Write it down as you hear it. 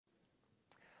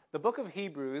The book of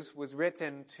Hebrews was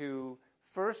written to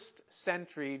first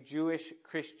century Jewish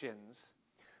Christians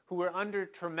who were under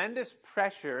tremendous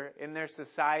pressure in their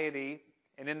society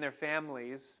and in their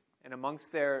families and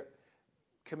amongst their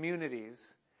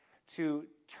communities to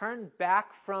turn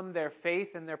back from their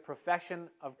faith and their profession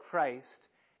of Christ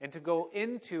and to go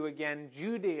into, again,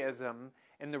 Judaism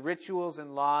and the rituals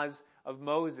and laws of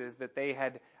Moses that they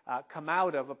had come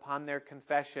out of upon their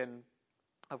confession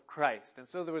of Christ. And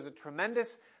so there was a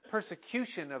tremendous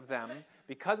persecution of them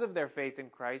because of their faith in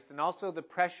Christ, and also the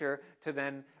pressure to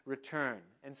then return.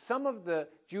 And some of the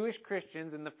Jewish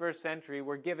Christians in the first century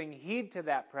were giving heed to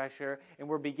that pressure and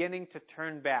were beginning to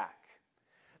turn back.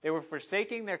 They were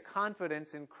forsaking their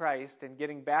confidence in Christ and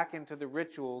getting back into the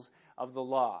rituals of the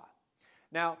law.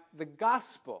 Now, the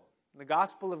gospel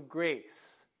of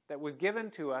grace that was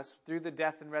given to us through the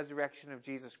death and resurrection of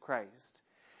Jesus Christ,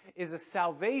 is a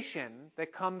salvation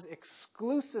that comes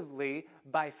exclusively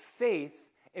by faith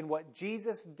in what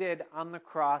Jesus did on the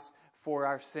cross for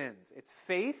our sins. It's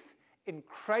faith in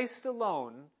Christ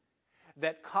alone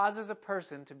that causes a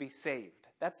person to be saved.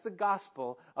 That's the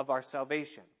gospel of our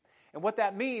salvation. And what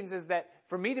that means is that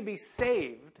for me to be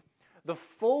saved, the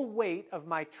full weight of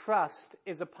my trust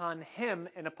is upon Him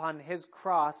and upon His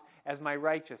cross as my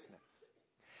righteousness.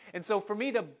 And so for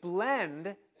me to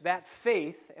blend that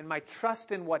faith and my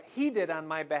trust in what He did on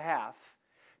my behalf,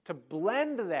 to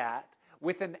blend that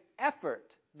with an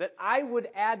effort that I would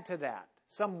add to that,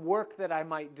 some work that I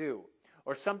might do,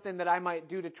 or something that I might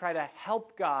do to try to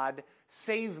help God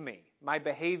save me, my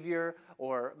behavior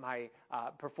or my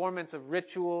performance of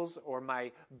rituals or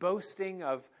my boasting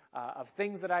of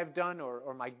things that I've done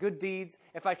or my good deeds,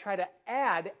 if I try to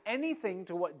add anything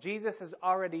to what Jesus has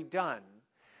already done,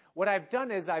 what I've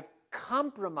done is I've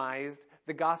compromised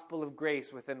the gospel of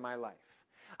grace within my life.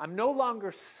 I'm no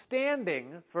longer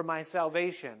standing for my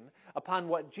salvation upon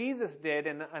what Jesus did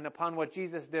and upon what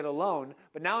Jesus did alone,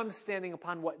 but now I'm standing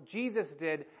upon what Jesus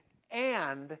did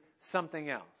and something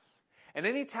else. And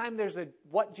anytime there's a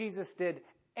what Jesus did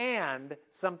and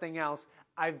something else,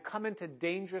 I've come into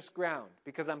dangerous ground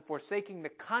because I'm forsaking the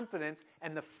confidence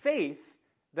and the faith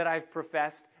that I've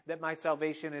professed that my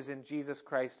salvation is in Jesus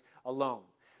Christ alone.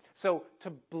 So to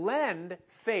blend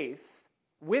faith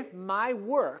with my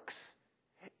works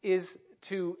is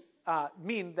to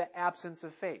mean the absence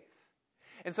of faith.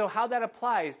 And so how that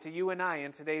applies to you and I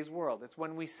in today's world, it's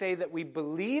when we say that we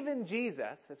believe in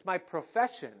Jesus, it's my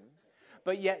profession,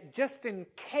 but yet just in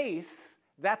case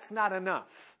that's not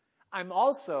enough, I'm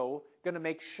also going to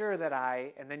make sure that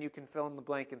and then you can fill in the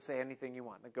blank and say anything you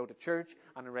want. Like go to church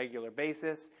on a regular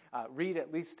basis, read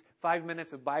at least 5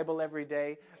 minutes of Bible every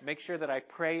day, make sure that I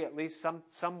pray at least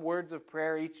some words of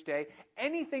prayer each day.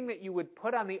 Anything that you would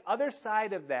put on the other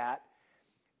side of that,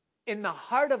 in the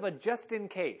heart of a just in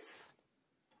case,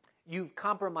 you've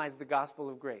compromised the gospel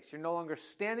of grace. You're no longer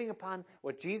standing upon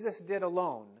what Jesus did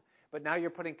alone, but now you're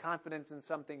putting confidence in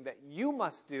something that you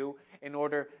must do in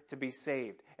order to be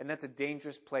saved. And that's a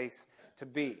dangerous place to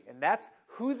be. And that's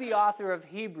who the author of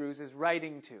Hebrews is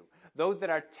writing to. Those that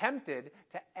are tempted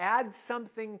to add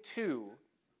something to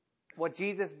what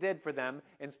Jesus did for them,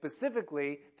 and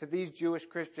specifically to these Jewish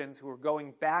Christians who were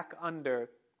going back under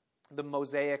the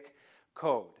Mosaic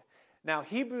Code. Now,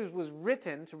 Hebrews was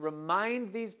written to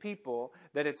remind these people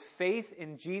that it's faith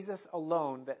in Jesus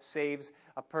alone that saves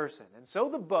a person. And so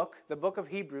the book of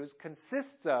Hebrews,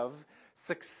 consists of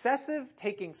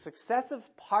taking successive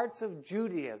parts of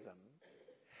Judaism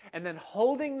and then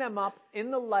holding them up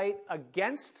in the light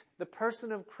against the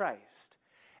person of Christ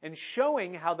and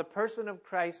showing how the person of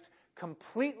Christ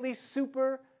completely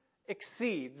super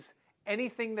exceeds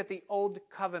anything that the Old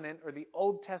Covenant or the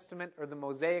Old Testament or the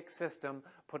Mosaic system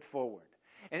put forward.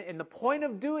 And the point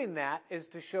of doing that is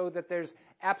to show that there's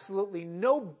absolutely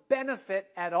no benefit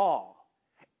at all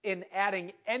in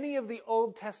adding any of the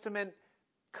Old Testament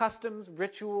customs,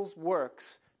 rituals,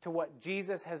 works to what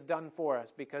Jesus has done for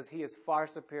us, because He is far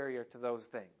superior to those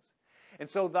things. And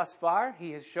so thus far,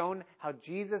 He has shown how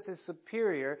Jesus is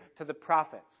superior to the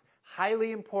prophets.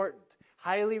 Highly important,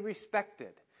 highly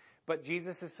respected. But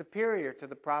Jesus is superior to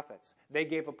the prophets. They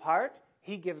gave a part,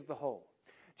 He gives the whole.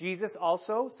 Jesus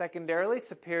also, secondarily,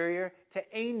 superior to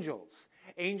angels.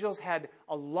 Angels had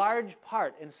a large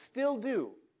part, and still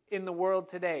do, in the world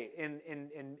today,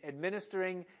 in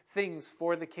administering things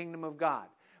for the kingdom of God.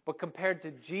 But compared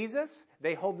to Jesus,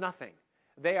 they hold nothing.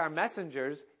 They are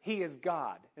messengers. He is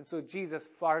God. And so Jesus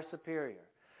far superior.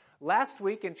 Last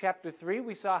week in chapter 3,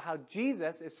 we saw how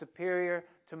Jesus is superior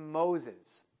to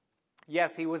Moses.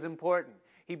 Yes, he was important.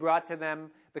 He brought to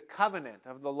them the covenant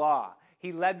of the law.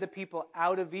 He led the people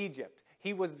out of Egypt.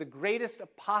 He was the greatest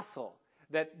apostle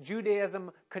that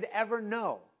Judaism could ever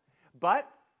know. But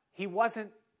he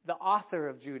wasn't the author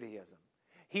of Judaism.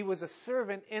 He was a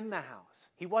servant in the house.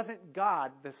 He wasn't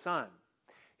God the Son.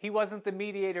 He wasn't the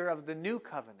mediator of the new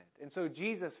covenant. And so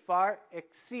Jesus far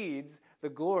exceeds the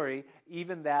glory,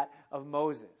 even that of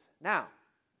Moses. Now,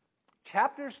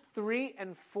 chapters 3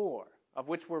 and 4, of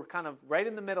which we're kind of right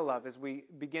in the middle of as we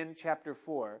begin chapter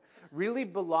 4, really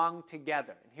belong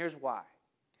together. And here's why.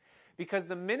 Because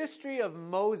the ministry of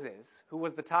Moses, who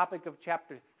was the topic of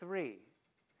chapter 3,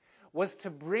 was to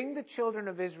bring the children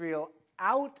of Israel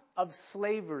out of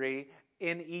slavery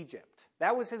in Egypt.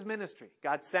 That was his ministry.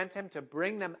 God sent him to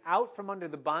bring them out from under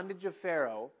the bondage of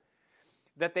Pharaoh,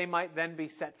 that they might then be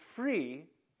set free.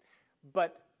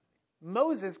 But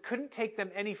Moses couldn't take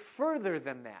them any further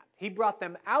than that. He brought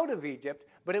them out of Egypt,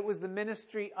 but it was the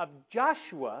ministry of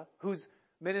Joshua, whose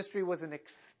ministry was an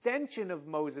extension of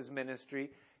Moses' ministry.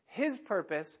 His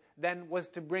purpose then was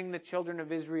to bring the children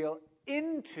of Israel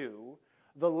into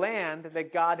the land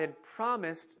that God had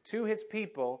promised to his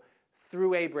people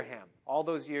through Abraham all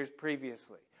those years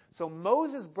previously. So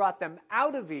Moses brought them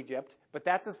out of Egypt, but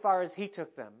that's as far as he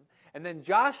took them. And then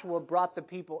Joshua brought the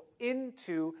people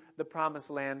into the promised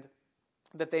land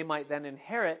that they might then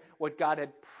inherit what God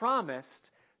had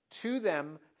promised to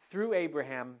them through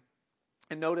Abraham.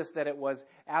 And notice that it was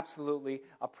absolutely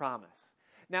a promise.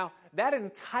 Now, that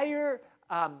entire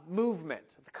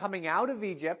movement, the coming out of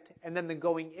Egypt and then the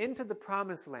going into the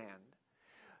promised land,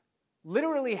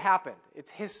 literally happened. It's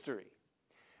history.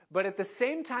 But at the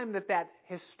same time that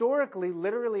historically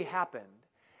literally happened,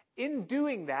 in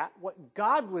doing that, what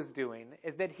God was doing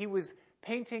is that he was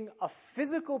painting a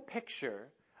physical picture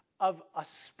of a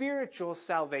spiritual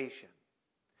salvation.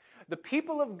 The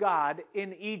people of God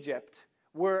in Egypt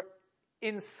were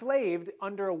enslaved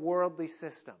under a worldly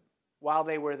system while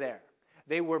they were there.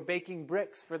 They were baking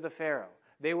bricks for the Pharaoh.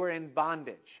 They were in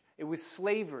bondage. It was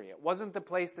slavery. It wasn't the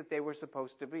place that they were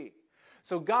supposed to be.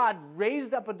 So God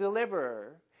raised up a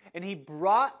deliverer, and he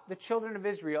brought the children of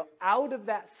Israel out of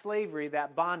that slavery,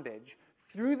 that bondage,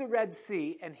 through the Red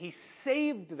Sea, and he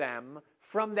saved them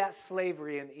from that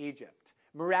slavery in Egypt.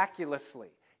 Miraculously.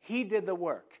 He did the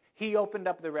work. He opened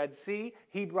up the Red Sea.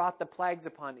 He brought the plagues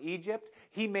upon Egypt.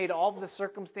 He made all the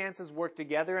circumstances work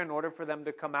together in order for them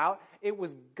to come out. It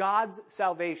was God's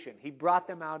salvation. He brought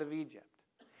them out of Egypt.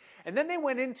 And then they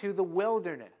went into the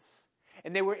wilderness.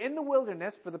 And they were in the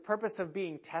wilderness for the purpose of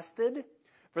being tested,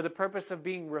 for the purpose of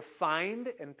being refined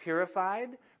and purified,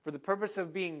 for the purpose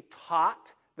of being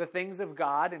taught the things of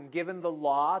God and given the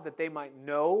law that they might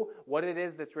know what it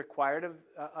is that's required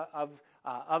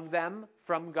of them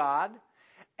from God.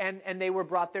 And they were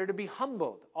brought there to be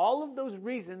humbled. All of those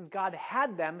reasons God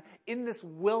had them in this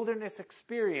wilderness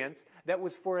experience that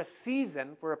was for a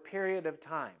season, for a period of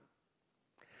time.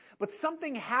 But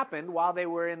something happened while they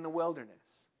were in the wilderness.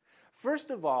 First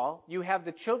of all, you have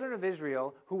the children of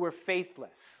Israel who were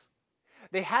faithless.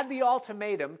 They had the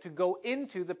ultimatum to go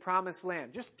into the promised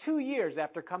land just 2 years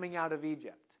after coming out of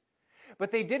Egypt.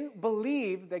 But they didn't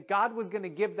believe that God was going to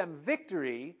give them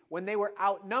victory when they were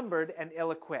outnumbered and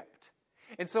ill-equipped.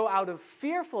 And so out of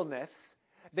fearfulness,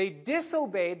 they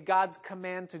disobeyed God's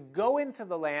command to go into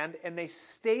the land, and they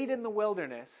stayed in the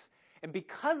wilderness. And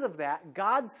because of that,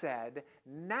 God said,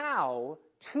 now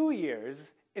 2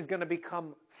 years is going to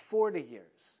become 40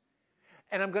 years.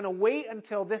 And I'm going to wait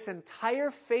until this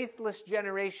entire faithless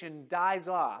generation dies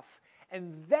off,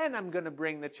 and then I'm going to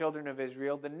bring the children of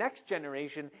Israel, the next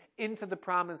generation, into the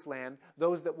promised land,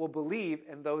 those that will believe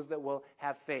and those that will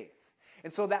have faith.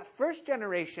 And so that first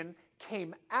generation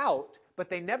came out, but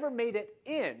they never made it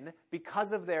in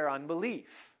because of their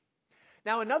unbelief.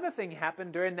 Now, another thing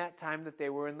happened during that time that they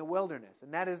were in the wilderness,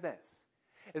 and that is this,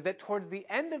 is that towards the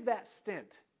end of that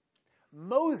stint,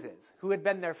 Moses, who had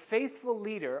been their faithful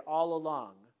leader all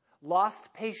along,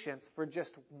 lost patience for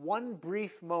just one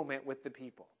brief moment with the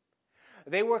people.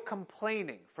 They were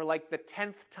complaining for like the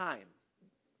 10th time.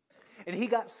 And he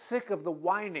got sick of the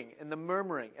whining and the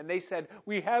murmuring. And they said,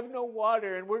 we have no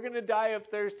water and we're going to die of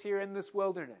thirst here in this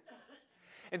wilderness.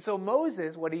 And so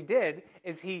Moses, what he did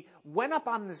is he went up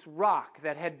on this rock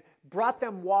that had brought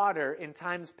them water in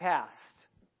times past.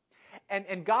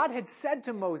 And God had said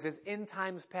to Moses in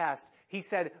times past, he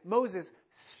said, Moses,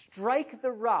 strike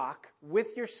the rock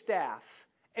with your staff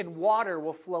and water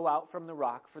will flow out from the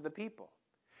rock for the people.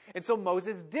 And so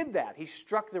Moses did that. He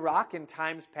struck the rock in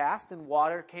times past and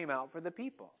water came out for the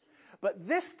people. But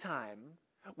this time,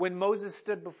 when Moses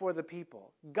stood before the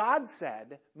people, God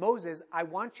said, Moses, I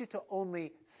want you to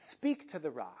only speak to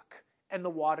the rock and the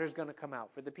water's going to come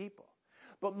out for the people.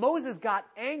 But Moses got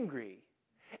angry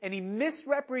And he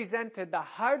misrepresented the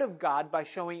heart of God by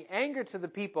showing anger to the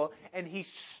people, and he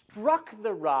struck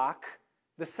the rock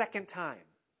the second time.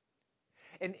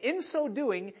 And in so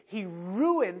doing, he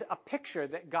ruined a picture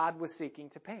that God was seeking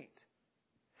to paint.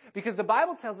 Because the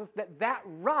Bible tells us that that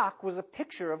rock was a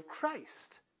picture of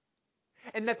Christ.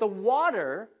 And that the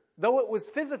water, though it was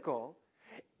physical,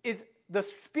 is the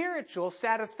spiritual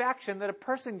satisfaction that a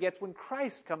person gets when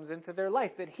Christ comes into their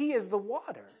life. That he is the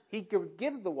water. He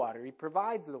gives the water. He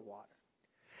provides the water.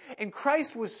 And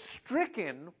Christ was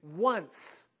stricken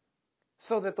once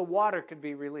so that the water could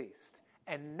be released.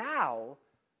 And now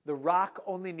the rock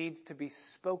only needs to be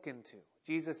spoken to.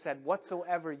 Jesus said,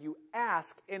 whatsoever you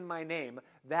ask in my name,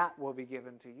 that will be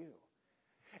given to you.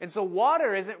 And so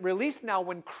water isn't released now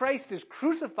when Christ is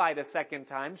crucified a second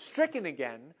time, stricken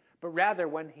again, but rather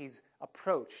when he's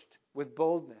approached with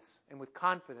boldness and with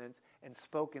confidence and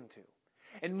spoken to.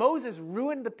 And Moses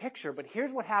ruined the picture, but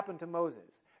here's what happened to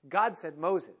Moses. God said,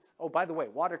 Moses, oh, by the way,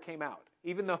 water came out.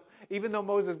 Even though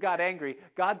Moses got angry,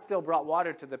 God still brought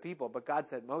water to the people, but God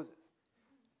said, Moses,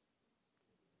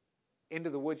 into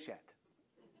the woodshed.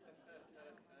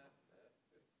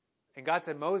 And God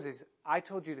said, Moses, I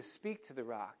told you to speak to the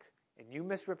rock, and you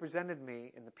misrepresented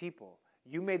me and the people.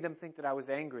 You made them think that I was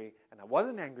angry, and I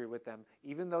wasn't angry with them,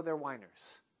 even though they're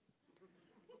whiners.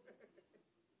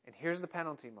 And here's the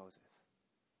penalty, Moses.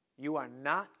 You are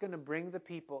not going to bring the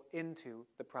people into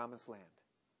the promised land,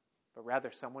 but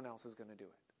rather someone else is going to do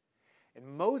it.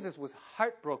 And Moses was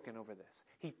heartbroken over this.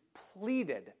 He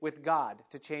pleaded with God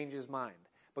to change his mind.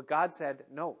 But God said,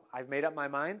 no, I've made up my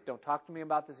mind. Don't talk to me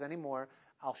about this anymore.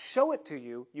 I'll show it to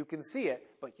you. You can see it,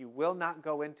 but you will not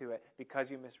go into it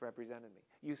because you misrepresented me.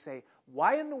 You say,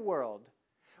 why in the world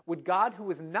would God, who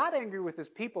was not angry with his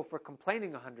people for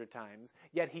complaining 100 times,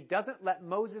 yet he doesn't let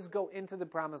Moses go into the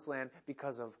promised land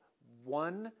because of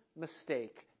one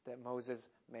mistake that Moses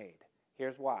made?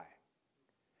 Here's why.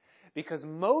 Because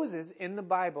Moses in the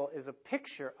Bible is a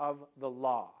picture of the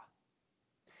law.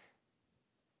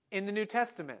 In the New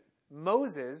Testament,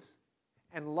 Moses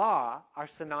and law are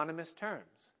synonymous terms.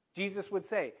 Jesus would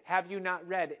say, have you not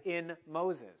read in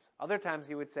Moses? Other times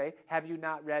he would say, have you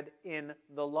not read in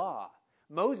the law?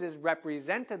 Moses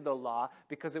represented the law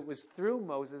because it was through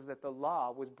Moses that the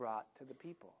law was brought to the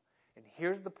people. And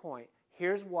here's the point.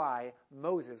 Here's why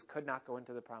Moses could not go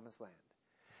into the promised land.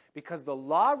 Because the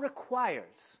law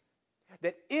requires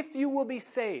that if you will be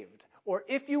saved, or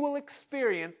if you will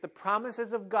experience the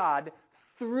promises of God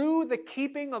through the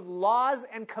keeping of laws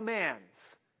and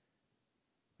commands,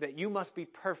 that you must be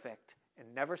perfect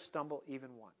and never stumble even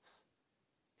once.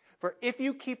 For if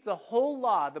you keep the whole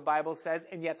law, the Bible says,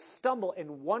 and yet stumble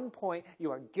in one point,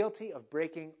 you are guilty of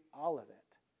breaking all of it.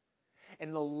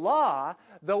 And the law,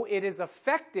 though it is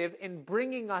effective in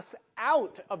bringing us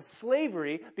out of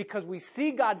slavery because we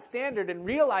see God's standard and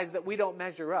realize that we don't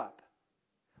measure up,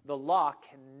 the law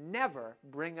can never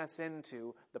bring us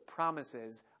into the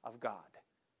promises of God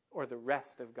or the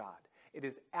rest of God. It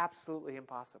is absolutely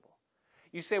impossible.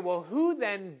 You say, well, who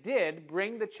then did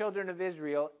bring the children of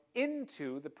Israel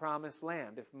into the promised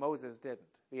land if Moses didn't?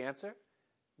 The answer?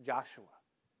 Joshua.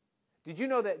 Did you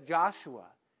know that Joshua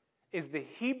is the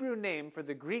Hebrew name for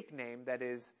the Greek name that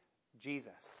is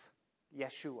Jesus,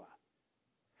 Yeshua?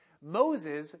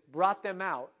 Moses brought them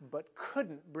out but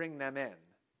couldn't bring them in.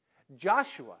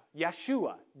 Joshua,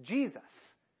 Yeshua,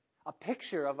 Jesus, a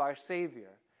picture of our Savior,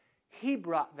 he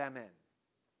brought them in.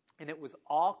 And it was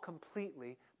all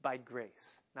completely by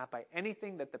grace, not by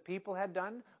anything that the people had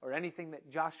done or anything that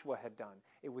Joshua had done.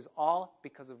 It was all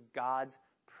because of God's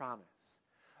promise.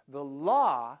 The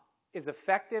law is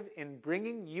effective in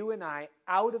bringing you and I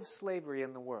out of slavery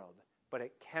in the world, but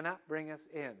it cannot bring us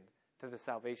in to the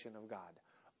salvation of God.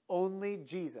 Only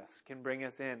Jesus can bring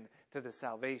us in to the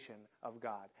salvation of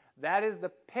God. That is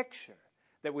the picture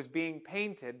that was being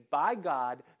painted by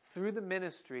God through the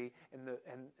ministry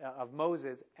of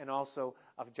Moses and also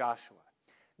of Joshua.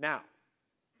 Now,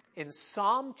 in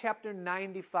Psalm chapter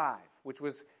 95, which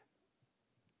was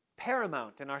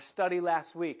paramount in our study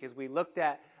last week as we looked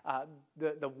at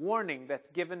the warning that's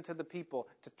given to the people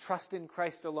to trust in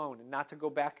Christ alone and not to go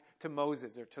back to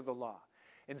Moses or to the law.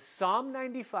 In Psalm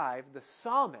 95, the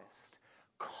psalmist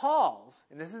calls,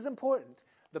 and this is important,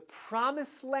 the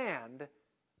promised land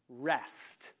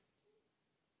rest.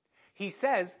 He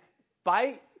says,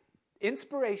 by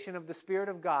inspiration of the Spirit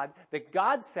of God, that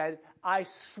God said, I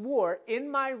swore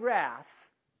in my wrath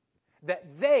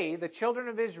that they, the children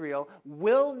of Israel,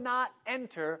 will not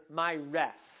enter my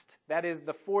rest. That is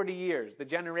the 40 years, the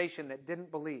generation that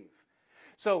didn't believe.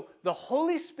 So the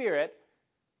Holy Spirit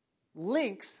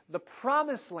links the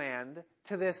promised land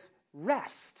to this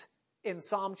rest. in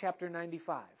Psalm chapter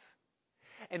 95.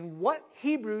 And what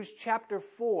Hebrews chapter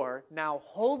 4 now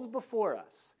holds before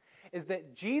us is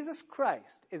that Jesus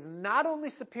Christ is not only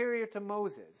superior to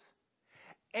Moses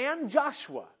and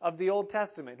Joshua of the Old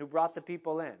Testament who brought the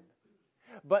people in,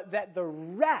 but that the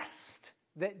rest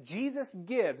that Jesus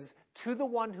gives to the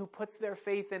one who puts their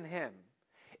faith in him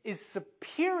is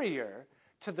superior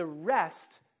to the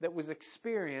rest that was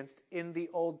experienced in the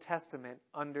Old Testament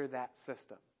under that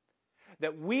system.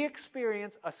 That we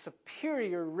experience a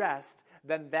superior rest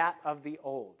than that of the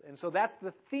old. And so that's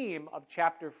the theme of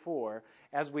chapter 4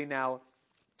 as we now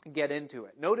get into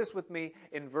it. Notice with me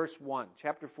in verse 1,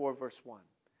 chapter 4, verse 1.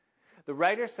 The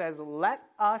writer says, "Let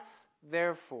us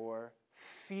therefore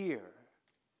fear,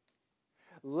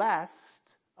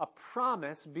 lest a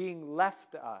promise being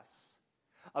left to us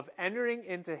of entering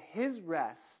into his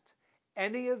rest,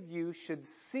 any of you should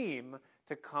seem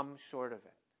to come short of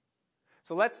it."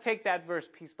 So let's take that verse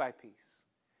piece by piece.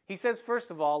 He says,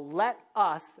 first of all, let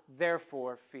us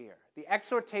therefore fear. The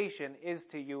exhortation is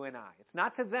to you and I. It's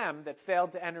not to them that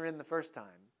failed to enter in the first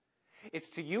time.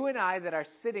 It's to you and I that are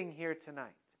sitting here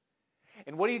tonight.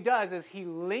 And what he does is he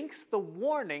links the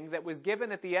warning that was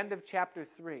given at the end of chapter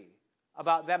 3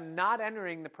 about them not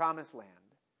entering the promised land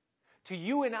to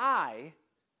you and I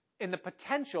in the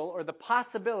potential or the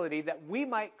possibility that we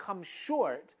might come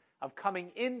short of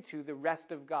coming into the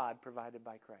rest of God provided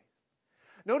by Christ.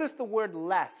 Notice the word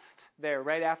lest there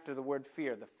right after the word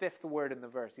fear, the fifth word in the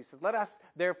verse. He says, let us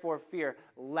therefore fear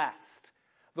lest.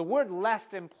 The word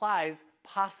lest implies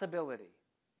possibility.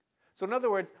 So in other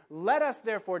words, let us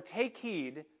therefore take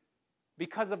heed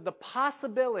because of the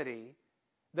possibility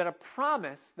that a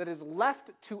promise that is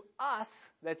left to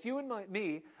us, that's you and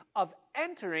me, of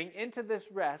entering into this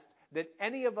rest, that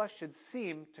any of us should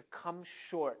seem to come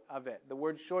short of it. The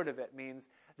word short of it means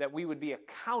that we would be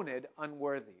accounted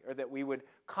unworthy, or that we would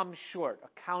come short,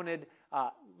 accounted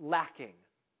lacking,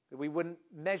 that we wouldn't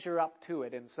measure up to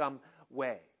it in some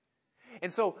way.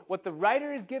 And so what the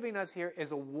writer is giving us here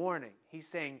is a warning. He's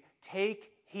saying,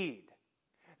 take heed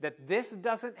that this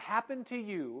doesn't happen to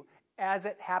you as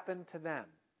it happened to them.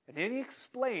 And then he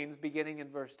explains beginning in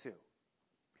verse 2.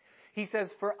 He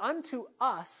says, for unto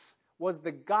us was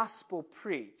the gospel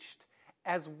preached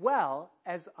as well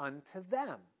as unto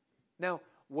them. Now,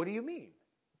 what do you mean?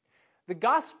 The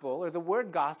gospel, or the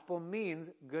word gospel, means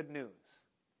good news.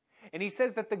 And he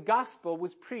says that the gospel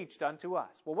was preached unto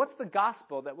us. Well, what's the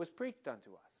gospel that was preached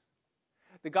unto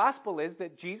us? The gospel is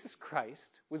that Jesus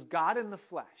Christ was God in the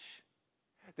flesh,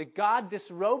 that God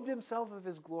disrobed himself of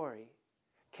his glory,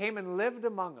 came and lived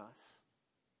among us,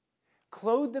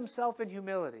 clothed himself in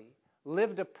humility,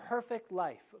 lived a perfect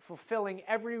life, fulfilling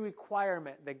every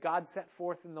requirement that God set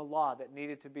forth in the law that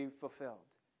needed to be fulfilled.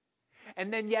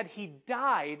 And then yet he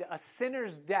died a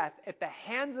sinner's death at the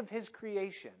hands of his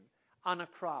creation on a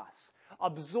cross,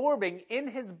 absorbing in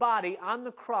his body on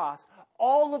the cross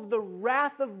all of the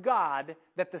wrath of God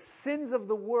that the sins of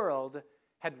the world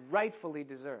had rightfully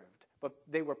deserved. But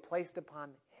they were placed upon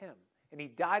him. And he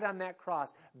died on that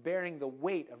cross bearing the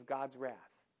weight of God's wrath.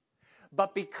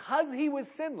 But because he was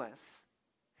sinless,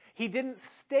 he didn't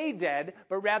stay dead,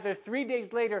 but rather 3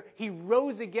 days later he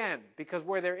rose again. Because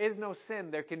where there is no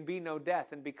sin, there can be no death.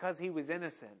 And because he was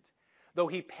innocent, though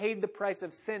he paid the price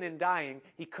of sin in dying,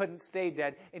 he couldn't stay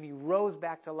dead, and he rose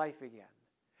back to life again.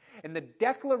 And the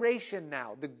declaration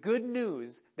now, the good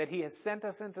news that he has sent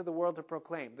us into the world to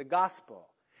proclaim, the gospel,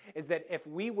 is that if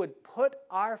we would put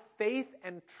our faith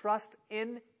and trust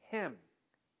in him,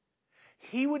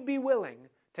 he would be willing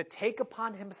to take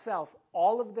upon himself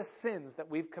all of the sins that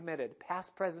we've committed,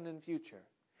 past, present, and future,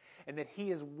 and that he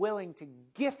is willing to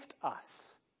gift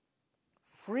us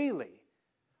freely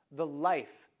the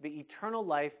life, the eternal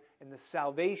life, and the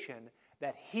salvation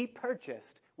that he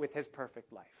purchased with his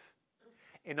perfect life.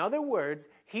 In other words,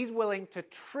 he's willing to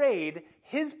trade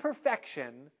his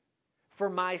perfection for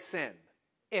my sin,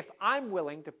 if I'm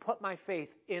willing to put my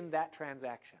faith in that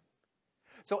transaction.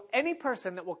 So any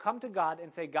person that will come to God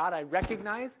and say, God, I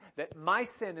recognize that my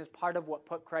sin is part of what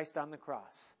put Christ on the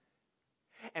cross.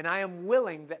 And I am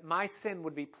willing that my sin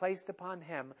would be placed upon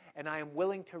him, and I am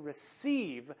willing to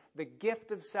receive the gift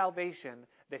of salvation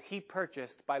that he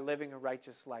purchased by living a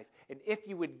righteous life. And if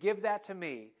you would give that to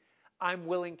me, I'm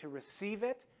willing to receive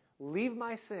it, leave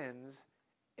my sins,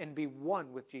 and be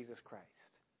one with Jesus Christ.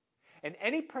 And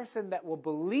any person that will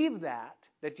believe that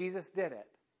Jesus did it,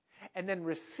 and then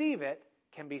receive it,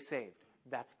 can be saved.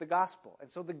 That's the gospel.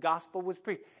 And so the gospel was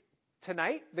preached.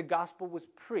 Tonight, the gospel was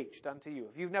preached unto you.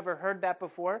 If you've never heard that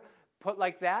before, put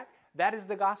like that, that is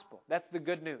the gospel. That's the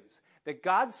good news. That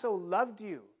God so loved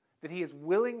you that he is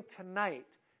willing tonight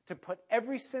to put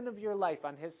every sin of your life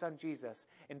on his son Jesus,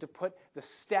 and to put the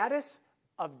status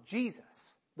of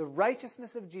Jesus, the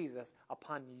righteousness of Jesus,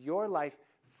 upon your life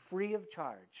free of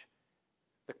charge.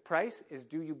 The price is,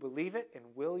 do you believe it and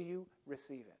will you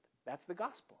receive it? That's the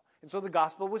gospel. And so the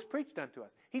gospel was preached unto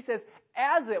us. He says,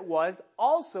 as it was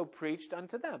also preached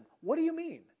unto them. What do you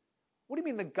mean? What do you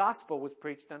mean the gospel was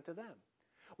preached unto them?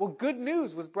 Well, good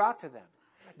news was brought to them,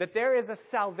 that there is a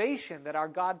salvation that our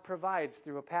God provides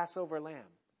through a Passover lamb.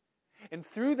 And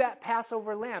through that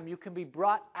Passover lamb, you can be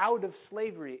brought out of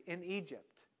slavery in Egypt.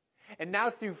 And now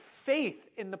through faith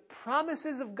in the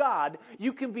promises of God,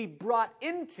 you can be brought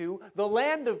into the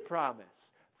land of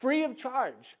promise, free of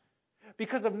charge,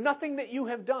 because of nothing that you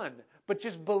have done, but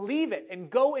just believe it and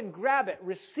go and grab it,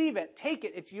 receive it, take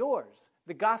it, it's yours.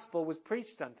 The gospel was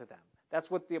preached unto them. That's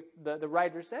what the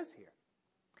writer says here.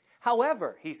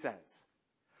 However, he says,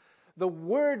 the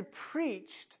word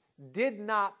preached did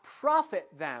not profit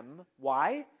them.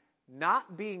 Why?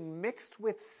 Not being mixed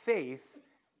with faith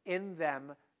in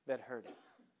them that heard it.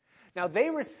 Now, they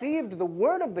received the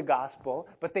word of the gospel,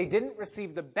 but they didn't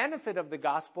receive the benefit of the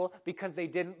gospel because they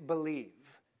didn't believe.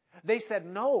 They said,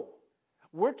 no,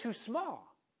 we're too small.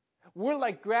 We're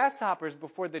like grasshoppers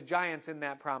before the giants in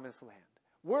that promised land.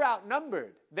 We're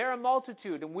outnumbered. They're a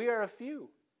multitude, and we are a few.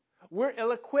 We're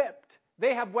ill-equipped.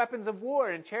 They have weapons of war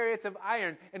and chariots of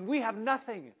iron, and we have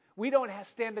nothing. We don't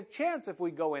stand a chance if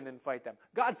we go in and fight them.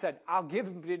 God said, I'll give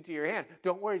them into your hand.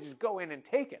 Don't worry, just go in and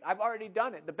take it. I've already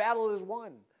done it. The battle is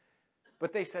won.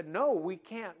 But they said, no, we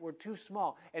can't. We're too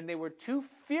small. And they were too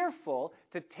fearful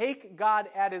to take God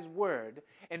at his word.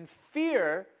 And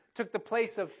fear took the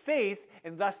place of faith,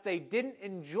 and thus they didn't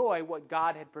enjoy what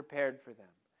God had prepared for them.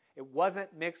 It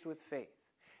wasn't mixed with faith.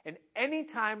 And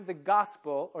anytime the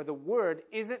gospel or the word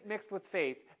isn't mixed with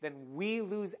faith, then we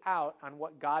lose out on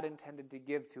what God intended to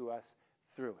give to us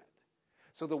through it.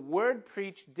 So the word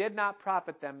preached did not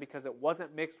profit them because it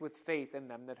wasn't mixed with faith in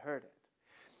them that heard it.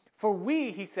 For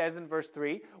we, he says in verse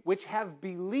 3, which have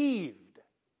believed,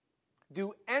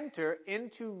 do enter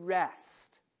into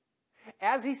rest.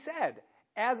 As he said,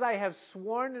 as I have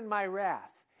sworn in my wrath,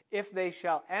 if they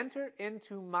shall enter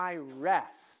into my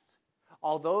rest,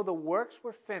 although the works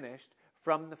were finished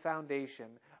from the foundation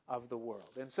of the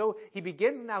world. And so he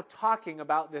begins now talking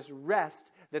about this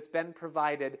rest that's been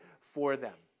provided for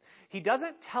them. He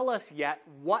doesn't tell us yet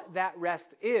what that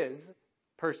rest is,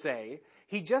 per se.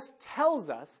 He just tells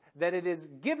us that it is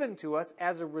given to us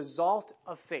as a result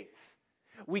of faith.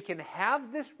 We can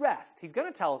have this rest. He's going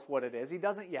to tell us what it is. He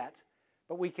doesn't yet.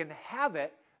 But we can have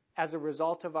it as a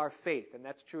result of our faith. And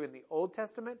that's true in the Old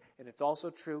Testament, and it's also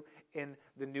true in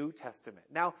the New Testament.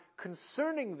 Now,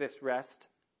 concerning this rest,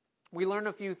 we learn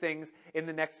a few things in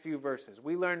the next few verses.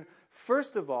 We learn,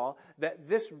 first of all, that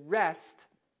this rest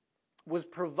was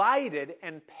provided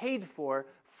and paid for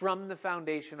from the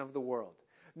foundation of the world.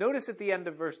 Notice at the end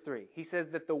of verse 3, he says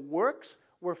that the works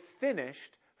were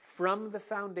finished from the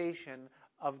foundation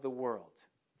of the world.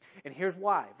 And here's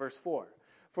why, verse 4.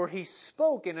 For he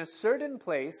spoke in a certain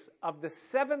place of the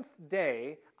seventh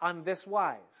day on this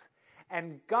wise.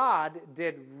 And God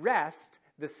did rest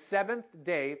the seventh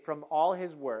day from all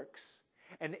his works.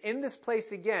 And in this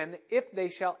place again, if they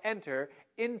shall enter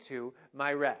into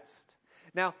my rest.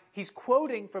 Now, he's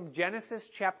quoting from Genesis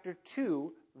chapter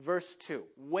 2, verse 2,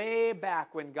 way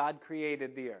back when God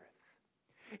created the earth.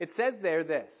 It says there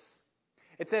this.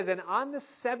 It says, and on the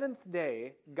seventh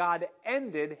day, God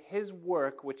ended his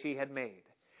work which he had made.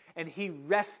 And he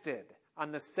rested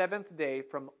on the seventh day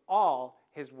from all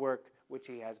his work which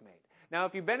he has made. Now,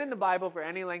 if you've been in the Bible for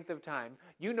any length of time,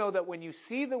 you know that when you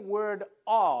see the word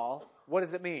all, what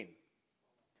does it mean?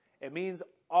 It means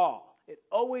all. It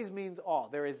always means all.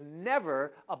 There is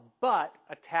never a but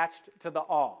attached to the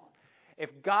all.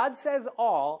 If God says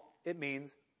all, it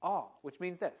means all, which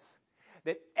means this,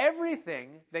 that everything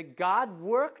that God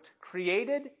worked,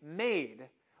 created, made,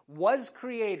 was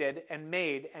created and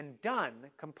made and done,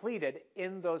 completed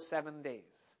in those 7 days.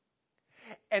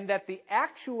 And that the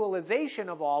actualization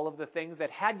of all of the things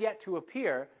that had yet to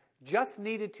appear just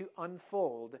needed to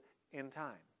unfold in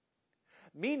time.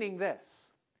 Meaning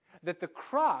this, that the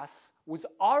cross was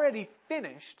already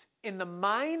finished in the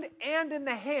mind and in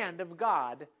the hand of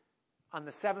God on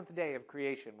the seventh day of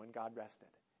creation when God rested.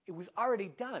 It was already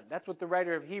done. That's what the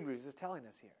writer of Hebrews is telling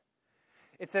us here.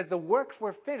 It says the works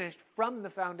were finished from the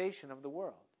foundation of the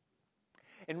world.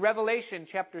 In Revelation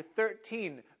chapter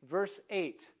 13, verse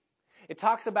 8, it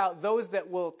talks about those that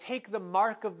will take the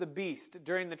mark of the beast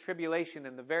during the tribulation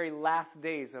in the very last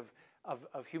days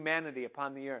of humanity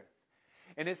upon the earth.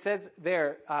 And it says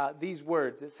there these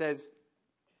words. It says,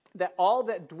 that all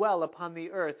that dwell upon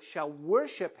the earth shall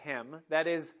worship him, that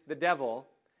is, the devil,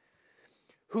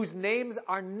 whose names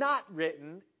are not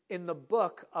written in the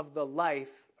book of the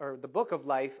life, or the book of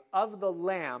life of the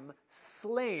Lamb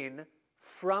slain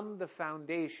from the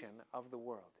foundation of the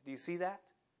world. Do you see that?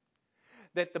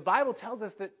 That the Bible tells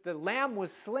us that the Lamb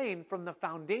was slain from the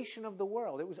foundation of the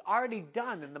world. It was already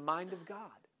done in the mind of God.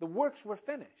 The works were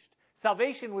finished.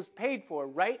 Salvation was paid for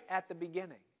right at the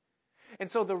beginning. And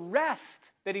so the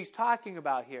rest that he's talking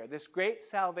about here, this great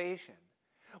salvation,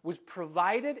 was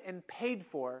provided and paid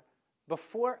for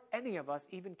before any of us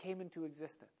even came into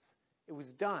existence. It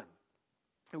was done.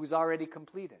 It was already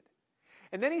completed.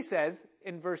 And then he says,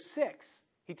 in verse 6,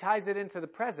 he ties it into the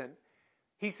present.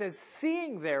 He says,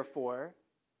 seeing therefore,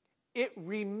 it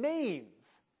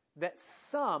remains that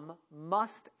some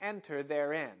must enter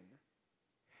therein.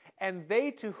 And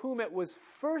they to whom it was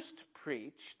first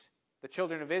preached, the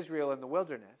children of Israel in the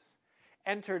wilderness,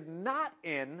 entered not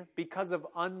in because of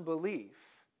unbelief.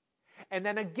 And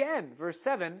then again, verse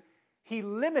 7, he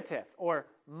limiteth or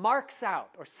marks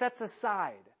out or sets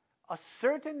aside a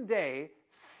certain day,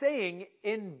 saying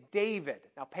in David.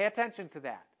 Now pay attention to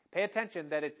that. Pay attention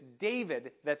that it's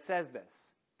David that says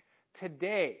this.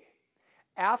 Today,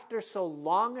 after so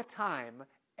long a time,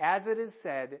 as it is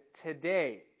said,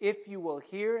 today, if you will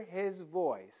hear his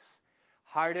voice,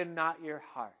 harden not your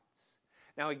hearts.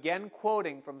 Now again,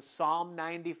 quoting from Psalm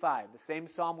 95, the same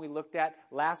psalm we looked at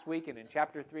last week and in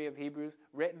chapter 3 of Hebrews,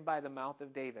 written by the mouth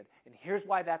of David. And here's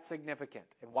why that's significant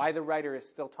and why the writer is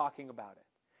still talking about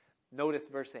it. Notice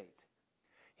verse 8.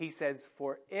 He says,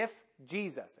 for if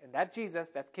Jesus, and that Jesus,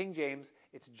 that's King James,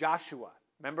 it's Joshua.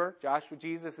 Remember, Joshua,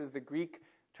 Jesus is the Greek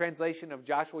translation of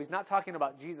Joshua. He's not talking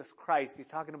about Jesus Christ. He's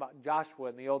talking about Joshua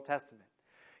in the Old Testament.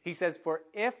 He says, for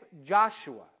if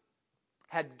Joshua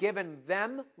had given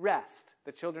them rest,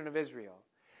 the children of Israel,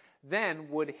 then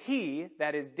would he,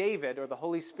 that is David, or the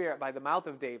Holy Spirit by the mouth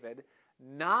of David,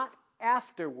 not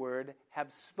afterward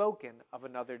have spoken of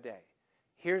another day.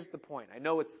 Here's the point. I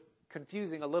know it's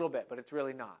confusing a little bit, but it's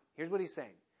really not. Here's what he's saying.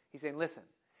 He's saying, listen,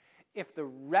 if the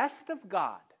rest of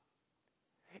God,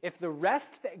 if the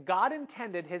rest that God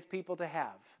intended his people to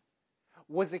have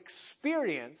was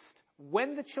experienced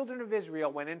when the children of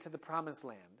Israel went into the promised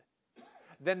land,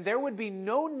 then there would be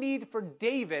no need for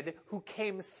David, who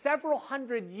came several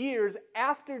hundred years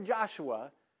after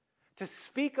Joshua, to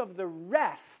speak of the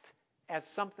rest as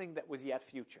something that was yet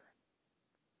future.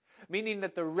 Meaning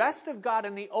that the rest of God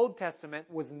in the Old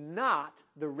Testament was not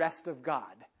the rest of God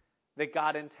that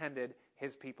God intended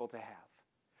his people to have.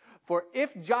 For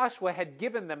if Joshua had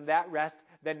given them that rest,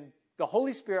 then the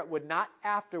Holy Spirit would not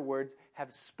afterwards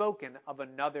have spoken of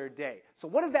another day. So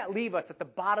what does that leave us at the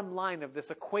bottom line of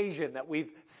this equation that we've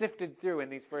sifted through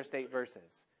in these first 8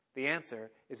 verses? The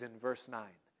answer is in verse 9.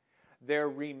 There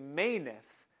remaineth,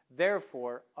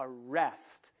 therefore, a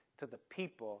rest to the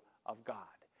people of God.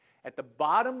 At the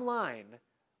bottom line,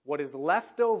 what is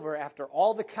left over after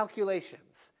all the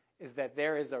calculations is that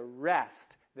there is a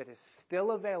rest that is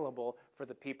still available for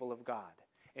the people of God.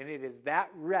 And it is that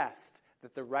rest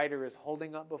that the writer is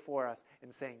holding up before us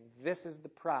and saying, this is the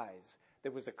prize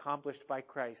that was accomplished by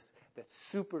Christ that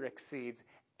super exceeds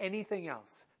anything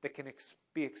else that can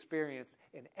be experienced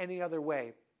in any other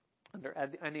way, under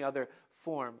any other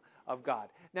form of God.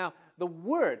 Now, the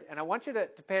word, and I want you to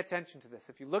pay attention to this.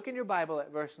 If you look in your Bible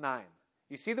at verse 9,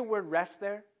 you see the word rest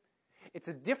there? It's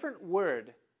a different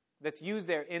word that's used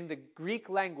there in the Greek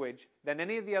language than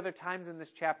any of the other times in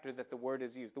this chapter that the word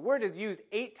is used. The word is used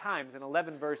 8 times in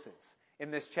 11 verses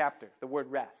in this chapter, the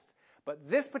word rest. But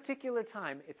this particular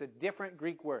time, it's a different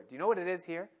Greek word. Do you know what it is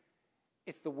here?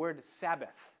 It's the word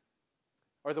Sabbath,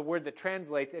 or the word that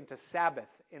translates into Sabbath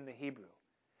in the Hebrew.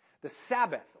 The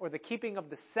Sabbath, or the keeping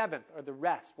of the seventh, or the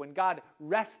rest. When God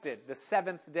rested the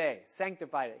 7th day,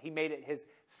 sanctified it, he made it his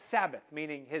Sabbath,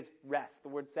 meaning his rest. The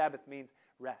word Sabbath means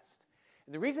rest.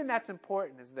 And the reason that's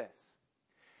important is this,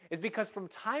 is because from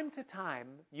time to time,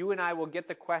 you and I will get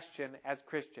the question as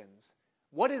Christians,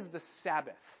 what is the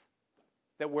Sabbath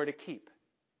that we're to keep?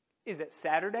 Is it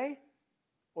Saturday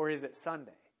or is it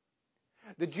Sunday?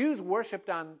 The Jews worshipped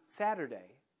on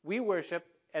Saturday. We worship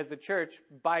as the church,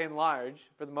 by and large,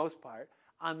 for the most part,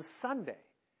 on Sunday.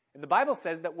 And the Bible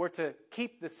says that we're to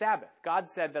keep the Sabbath. God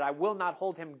said that I will not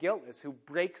hold him guiltless who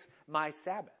breaks my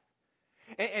Sabbath.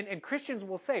 And Christians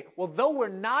will say, well, though we're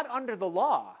not under the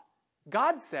law,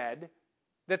 God said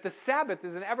that the Sabbath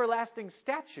is an everlasting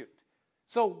statute.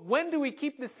 So when do we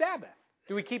keep the Sabbath?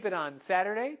 Do we keep it on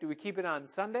Saturday? Do we keep it on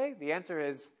Sunday? The answer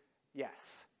is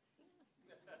yes.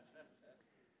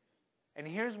 And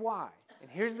here's why. And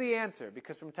here's the answer,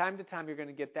 because from time to time you're going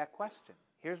to get that question.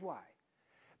 Here's why.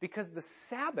 Because the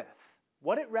Sabbath,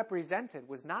 what it represented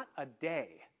was not a day,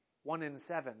 1 in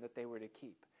 7, that they were to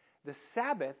keep. The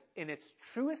Sabbath, in its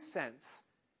truest sense,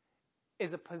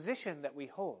 is a position that we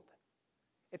hold.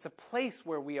 It's a place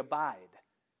where we abide.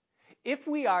 If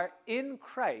we are in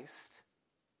Christ,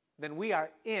 then we are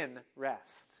in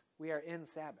rest. We are in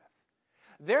Sabbath.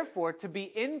 Therefore, to be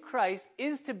in Christ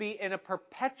is to be in a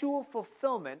perpetual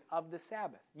fulfillment of the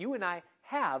Sabbath. You and I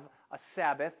have a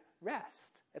Sabbath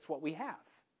rest. That's what we have.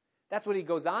 That's what he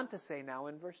goes on to say now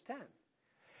in verse 10.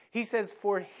 He says,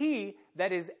 for he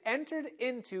that is entered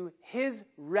into his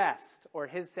rest, or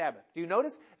his Sabbath. Do you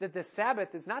notice that the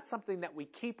Sabbath is not something that we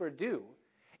keep or do?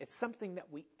 It's something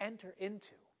that we enter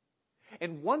into.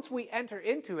 And once we enter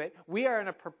into it, we are in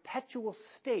a perpetual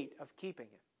state of keeping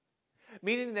it.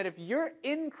 Meaning that if you're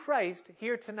in Christ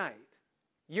here tonight,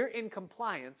 you're in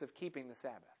compliance of keeping the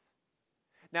Sabbath.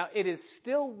 Now, it is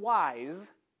still wise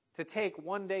to take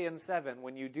 1 day in 7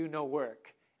 when you do no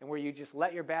work, and where you just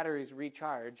let your batteries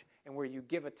recharge, and where you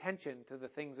give attention to the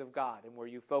things of God, and where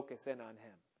you focus in on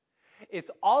Him.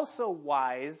 It's also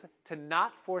wise to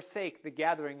not forsake the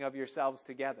gathering of yourselves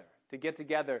together, to get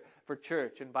together for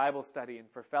church and Bible study and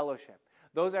for fellowship.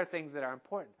 Those are things that are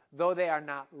important, though they are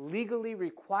not legally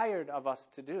required of us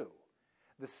to do.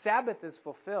 The Sabbath is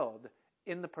fulfilled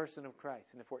in the person of Christ,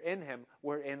 and if we're in Him,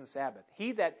 we're in Sabbath.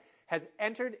 He that has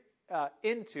entered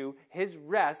into his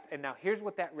rest, and now here's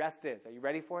what that rest is. Are you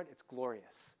ready for it? It's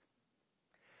glorious.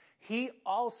 He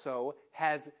also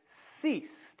has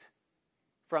ceased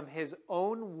from his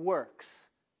own works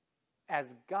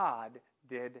as God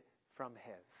did from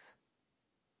his.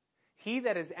 He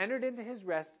that has entered into his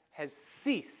rest has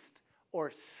ceased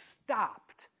or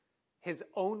stopped his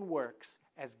own works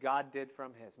as God did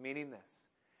from his. Meaning this,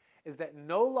 is that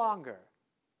no longer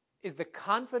is the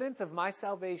confidence of my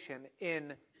salvation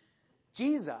in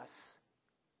Jesus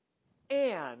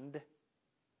and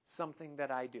something that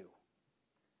I do.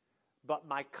 But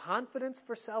my confidence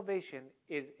for salvation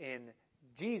is in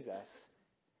Jesus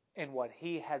and what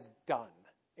He has done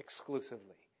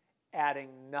exclusively, adding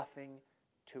nothing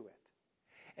to it.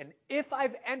 And if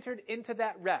I've entered into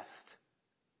that rest,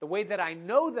 the way that I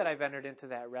know that I've entered into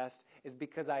that rest is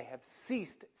because I have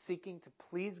ceased seeking to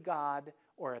please God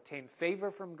or attain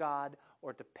favor from God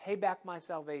or to pay back my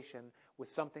salvation with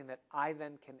something that I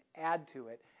then can add to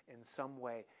it in some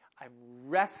way. I'm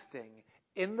resting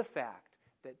in the fact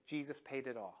that Jesus paid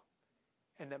it all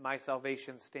and that my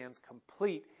salvation stands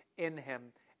complete in Him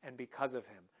and because of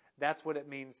Him. That's what it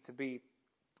means to be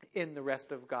in the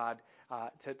rest of God,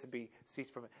 to be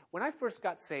ceased from it. When I first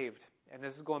got saved, and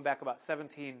this is going back about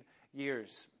 17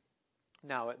 years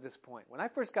now at this point, when I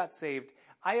first got saved,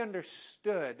 I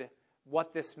understood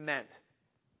what this meant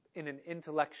in an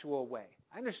intellectual way.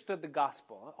 I understood the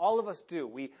gospel. All of us do.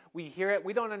 We hear it.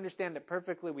 We don't understand it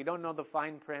perfectly. We don't know the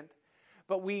fine print.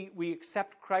 But we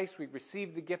accept Christ. We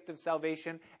receive the gift of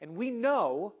salvation. And we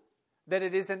know that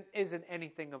it isn't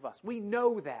anything of us. We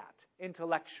know that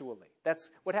intellectually. That's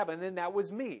what happened. And that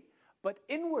was me. But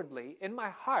inwardly, in my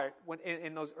heart,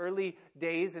 in those early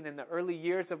days and in the early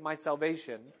years of my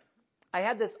salvation, I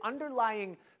had this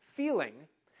underlying feeling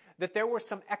that there were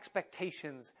some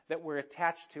expectations that were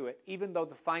attached to it, even though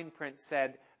the fine print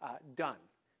said done.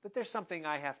 That there's something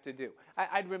I have to do.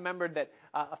 I'd remembered that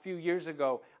a few years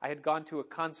ago I had gone to a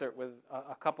concert with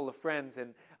a couple of friends,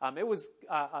 and it was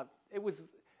a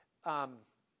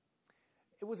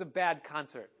bad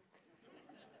concert,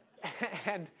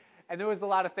 and there was a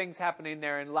lot of things happening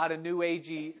there, and a lot of new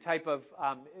agey type of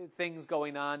things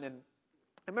going on, and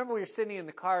I remember we were sitting in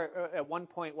the car at one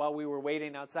point while we were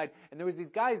waiting outside, and there was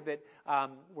these guys that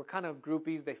were kind of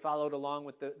groupies. They followed along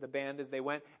with the band as they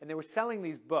went, and they were selling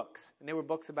these books. And they were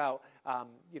books about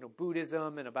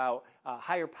Buddhism and about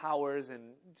higher powers and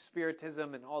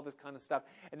spiritism and all this kind of stuff.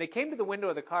 And they came to the window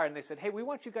of the car and they said, "Hey, we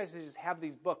want you guys to just have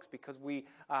these books because we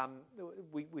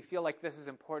feel like this is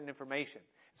important information."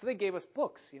 So they gave us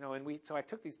books, and so I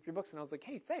took these 3 books and I was like,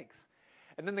 "Hey, thanks."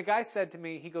 And then the guy said to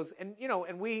me, he goes,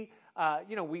 we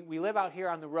live out here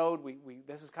on the road.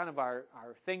 This is kind of our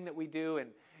thing that we do.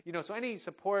 And, so any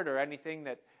support or anything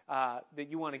that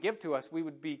you want to give to us, we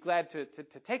would be glad to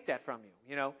take that from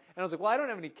you, And I was like, well, I don't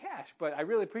have any cash, but I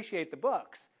really appreciate the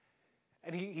books.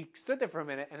 And he stood there for a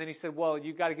minute and then he said, well,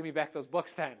 you got to give me back those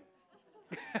books then.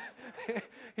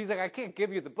 He's like, I can't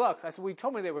give you the books. I said, well, you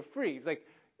told me they were free. He's like,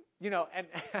 and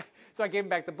so I gave him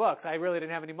back the books. I really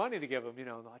didn't have any money to give him,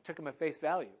 I took him at face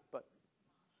value.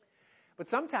 But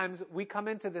sometimes we come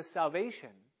into this salvation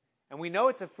and we know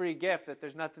it's a free gift, that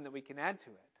there's nothing that we can add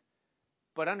to it.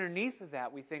 But underneath of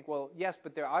that, we think, well, yes,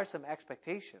 but there are some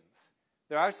expectations.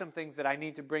 There are some things that I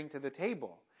need to bring to the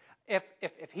table.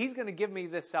 if he's going to give me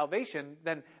this salvation,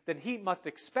 then he must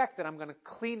expect that I'm going to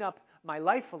clean up my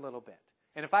life a little bit.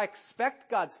 And if I expect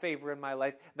God's favor in my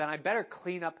life, then I better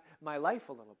clean up my life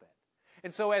a little bit.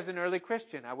 And so as an early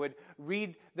Christian, I would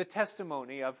read the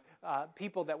testimony of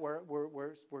people that were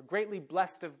greatly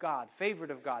blessed of God,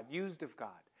 favored of God, used of God.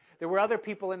 There were other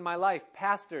people in my life,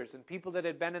 pastors and people that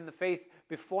had been in the faith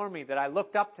before me, that I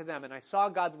looked up to them and I saw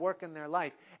God's work in their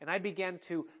life. And I began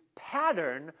to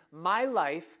pattern my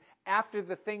life after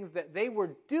the things that they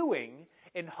were doing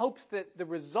in hopes that the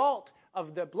result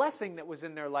of the blessing that was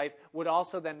in their life would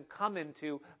also then come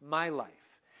into my life.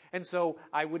 And so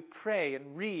I would pray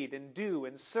and read and do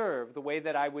and serve the way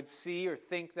that I would see or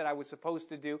think that I was supposed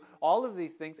to do, all of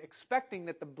these things, expecting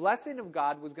that the blessing of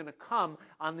God was going to come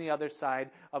on the other side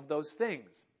of those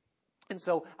things. And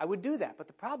so I would do that. But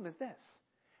the problem is this,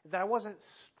 is that I wasn't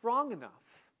strong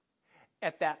enough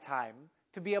at that time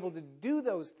to be able to do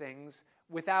those things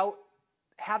without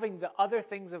having the other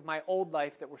things of my old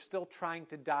life that were still trying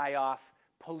to die off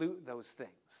pollute those things.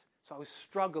 So I was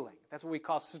struggling. That's what we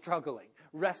call struggling.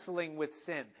 Wrestling with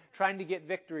sin. Trying to get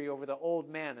victory over the old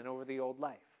man and over the old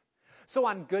life. So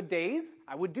on good days,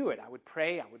 I would do it. I would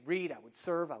pray, I would read, I would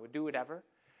serve, I would do whatever.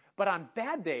 But on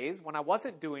bad days, when I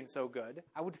wasn't doing so good,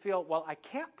 I would feel, well, I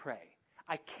can't pray.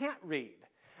 I can't read.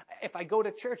 If I go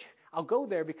to church, I'll go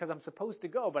there because I'm supposed to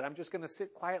go, but I'm just going to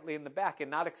sit quietly in the back and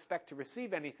not expect to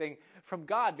receive anything from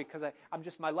God because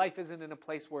my life isn't in a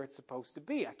place where it's supposed to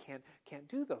be. I can't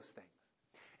do those things.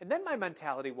 And then my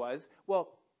mentality was, well,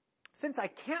 since I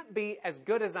can't be as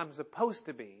good as I'm supposed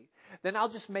to be, then I'll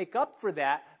just make up for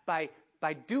that by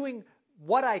doing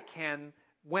what I can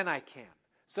when I can.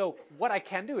 So what I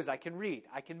can do is I can read,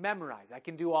 I can memorize, I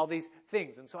can do all these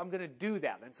things. And so I'm going to do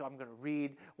that. And so I'm going to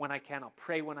read when I can, I'll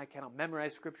pray when I can, I'll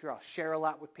memorize Scripture, I'll share a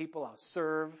lot with people, I'll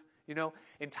serve.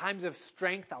 In times of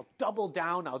strength, I'll double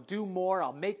down, I'll do more,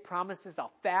 I'll make promises,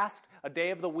 I'll fast a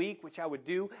day of the week, which I would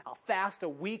do. I'll fast a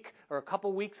week or a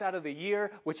couple weeks out of the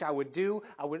year, which I would do.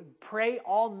 I would pray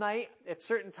all night at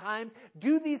certain times,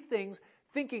 do these things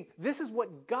thinking this is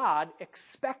what God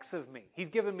expects of me. He's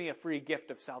given me a free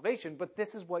gift of salvation, but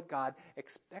this is what God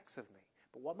expects of me.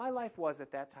 But what my life was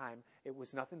at that time, it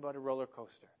was nothing but a roller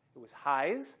coaster. It was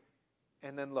highs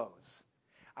and then lows.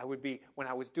 When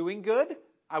I was doing good,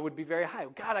 I would be very high.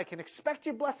 God, I can expect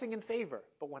your blessing and favor.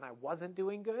 But when I wasn't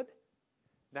doing good,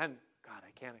 then, God,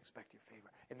 I can't expect your favor.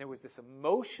 And there was this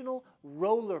emotional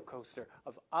roller coaster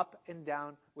of up and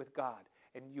down with God.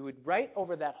 And you would write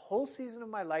over that whole season of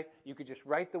my life, you could just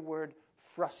write the word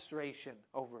frustration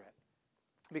over it.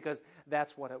 Because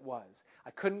that's what it was.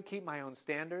 I couldn't keep my own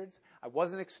standards. I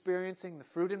wasn't experiencing the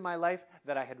fruit in my life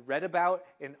that I had read about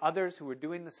in others who were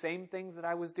doing the same things that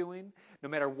I was doing. No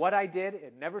matter what I did,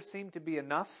 it never seemed to be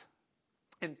enough.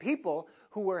 And people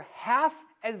who were half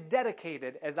as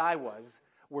dedicated as I was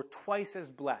were twice as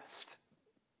blessed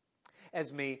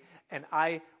as me, and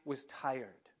I was tired.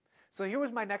 So here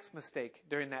was my next mistake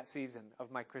during that season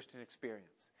of my Christian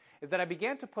experience, is that I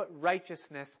began to put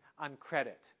righteousness on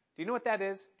credit. Do you know what that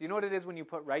is? Do you know what it is when you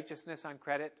put righteousness on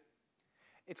credit?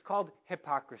 It's called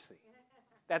hypocrisy.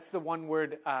 That's the one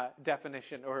word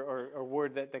definition or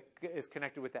word that is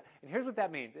connected with that. And here's what that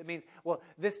means. It means, well,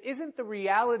 this isn't the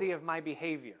reality of my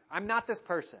behavior. I'm not this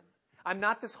person. I'm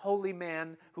not this holy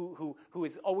man who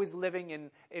is always living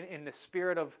in the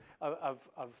spirit of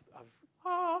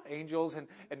angels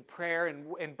and prayer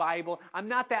and Bible. I'm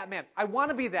not that man. I want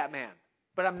to be that man,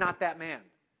 but I'm not that man.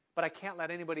 But I can't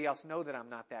let anybody else know that I'm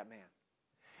not that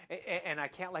man. And I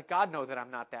can't let God know that I'm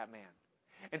not that man.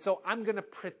 And so I'm going to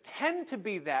pretend to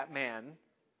be that man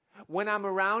when I'm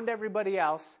around everybody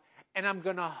else, and I'm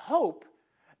going to hope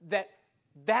that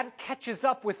catches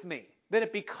up with me, that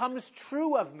it becomes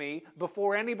true of me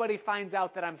before anybody finds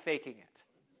out that I'm faking it.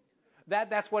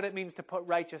 That's what it means to put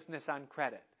righteousness on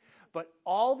credit. But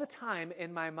all the time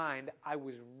in my mind, I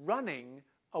was running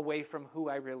away from who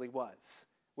I really was,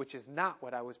 which is not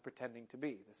what I was pretending to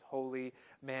be, this holy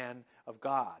man of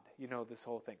God, this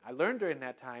whole thing. I learned during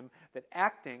that time that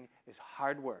acting is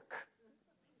hard work.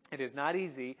 It is not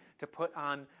easy to put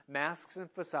on masks and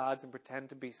facades and pretend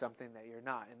to be something that you're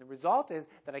not. And the result is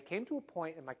that I came to a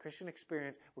point in my Christian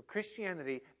experience where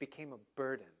Christianity became a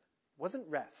burden. It wasn't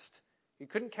rest. You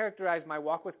couldn't characterize my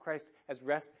walk with Christ as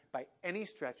rest by any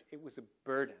stretch. It was a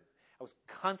burden. I was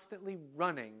constantly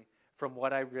running from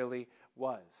what I really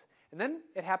was. And then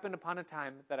it happened upon a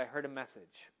time that I heard a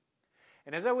message.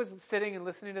 And as I was sitting and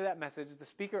listening to that message, the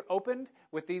speaker opened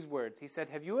with these words. He said,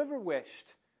 "Have you ever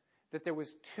wished that there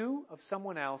was two of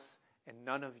someone else and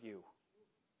none of you?"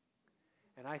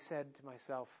 And I said to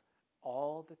myself,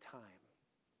 all the time.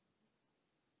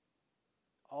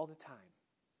 All the time.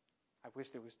 I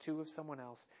wish there was 2 of someone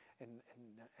else and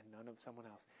none of someone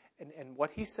else. And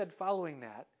what he said following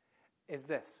that is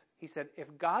this. He said,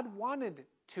 if God wanted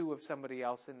 2 of somebody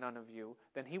else and none of you,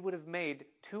 then he would have made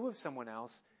 2 of someone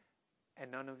else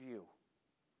and none of you.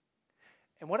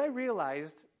 And what I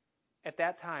realized at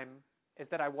that time is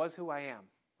that I was who I am,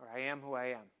 or I am who I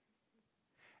am.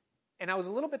 And I was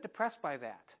a little bit depressed by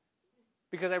that,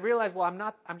 because I realized,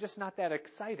 well, I'm just not that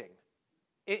exciting.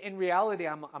 In reality,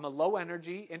 I'm a low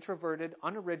energy, introverted,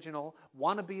 unoriginal,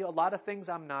 want to be a lot of things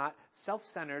I'm not,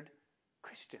 self-centered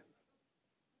Christian.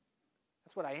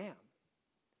 That's what I am.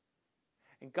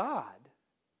 And God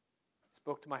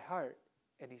spoke to my heart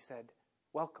and he said,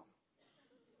 welcome.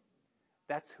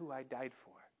 That's who I died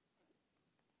for.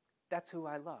 That's who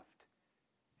I loved.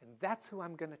 And that's who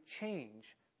I'm going to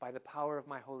change by the power of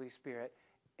my Holy Spirit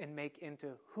and make into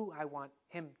who I want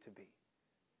him to be.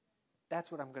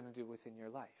 That's what I'm going to do within your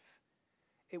life.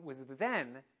 It was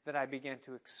then that I began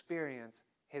to experience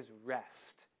his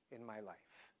rest in my life.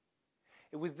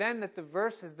 It was then that the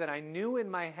verses that I knew in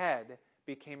my head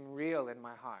became real in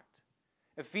my heart.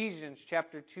 Ephesians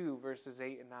chapter 2, verses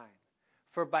 8 and 9.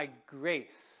 For by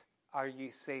grace are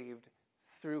ye saved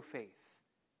through faith.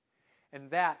 And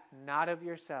that not of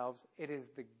yourselves, it is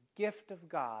the gift of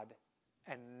God,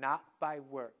 and not by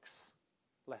works,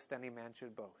 lest any man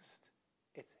should boast.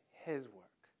 It's his work.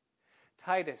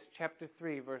 Titus chapter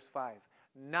 3, verse 5.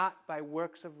 Not by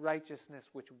works of righteousness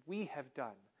which we have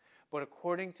done, but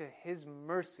according to his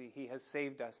mercy he has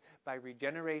saved us by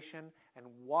regeneration and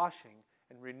washing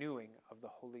and renewing of the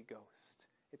Holy Ghost.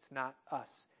 It's not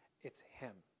us, it's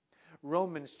him.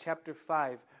 Romans chapter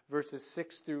 5, verses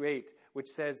 6 through 8, which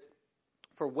says,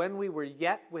 for when we were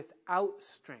yet without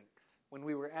strength, when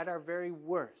we were at our very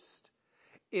worst,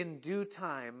 in due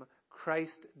time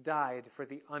Christ died for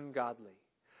the ungodly.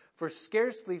 For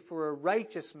scarcely for a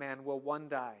righteous man will one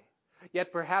die.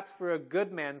 Yet perhaps for a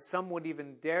good man some would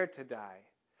even dare to die.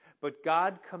 But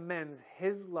God commends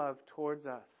his love towards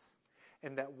us,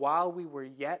 and that while we were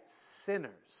yet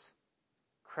sinners,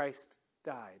 Christ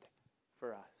died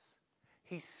for us.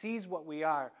 He sees what we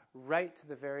are right to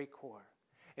the very core.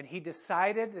 And he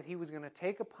decided that he was going to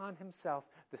take upon himself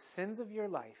the sins of your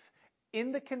life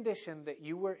in the condition that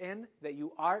you were in, that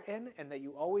you are in, and that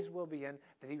you always will be in,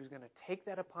 that he was going to take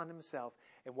that upon himself.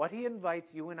 And what he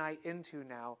invites you and I into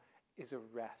now is a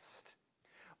rest,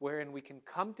 wherein we can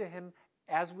come to him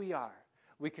as we are.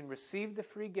 We can receive the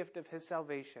free gift of his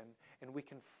salvation, and we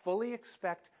can fully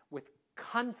expect with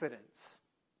confidence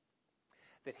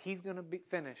that he's going to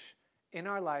finish in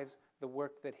our lives the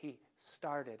work that he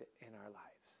started in our lives.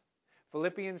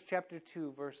 Philippians chapter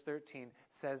 2, verse 13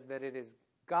 says that it is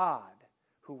God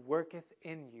who worketh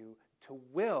in you to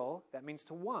will, that means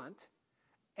to want,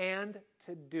 and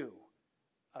to do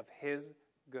of his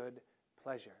good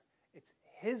pleasure. It's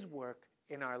his work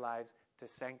in our lives to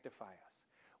sanctify us.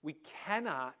 We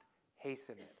cannot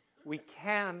hasten it. We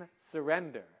can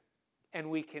surrender, and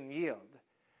we can yield.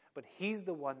 But he's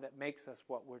the one that makes us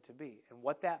what we're to be. And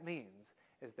what that means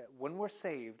is that when we're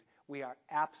saved, we are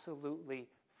absolutely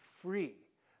free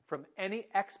from any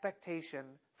expectation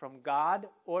from God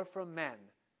or from men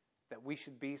that we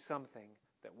should be something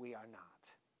that we are not.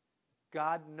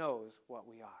 God knows what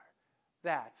we are.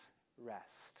 That's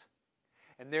rest.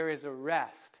 And there is a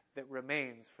rest that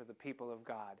remains for the people of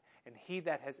God. And he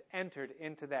that has entered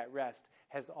into that rest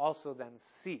has also then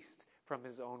ceased from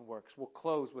his own works. We'll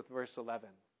close with verse 11.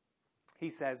 He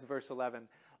says, verse 11,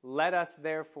 let us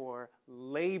therefore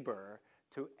labor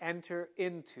to enter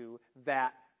into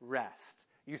that rest.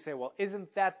 You say, well,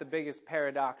 isn't that the biggest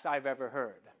paradox I've ever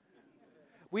heard?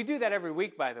 We do that every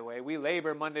week, by the way. We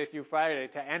labor Monday through Friday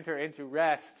to enter into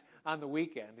rest on the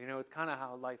weekend. You know, it's kind of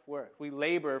how life works. We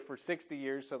labor for 60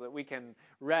 years so that we can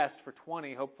rest for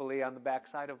 20, hopefully, on the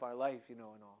backside of our life, you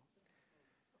know, and all.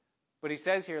 But he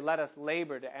says here, let us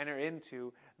labor to enter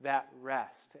into that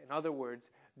rest. In other words,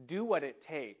 do what it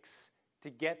takes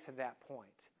to get to that point.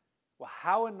 Well,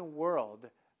 how in the world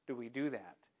do we do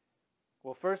that?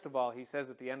 Well, first of all, he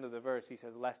says at the end of the verse, he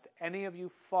says, lest any of you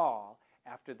fall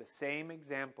after the same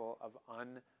example of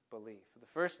unbelief. The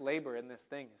first labor in this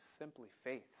thing is simply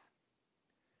faith.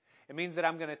 It means that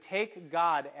I'm going to take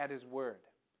God at his word.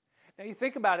 Now, you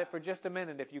think about it for just a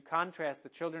minute if you contrast the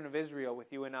children of Israel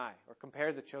with you and I, or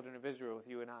compare the children of Israel with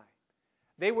you and I.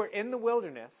 They were in the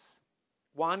wilderness,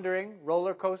 wandering,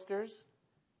 roller coasters,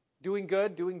 doing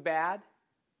good, doing bad,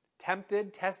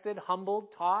 tempted, tested,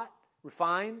 humbled, taught,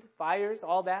 refined, fires,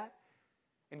 all that.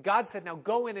 And God said, now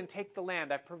go in and take the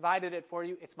land. I've provided it for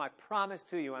you. It's my promise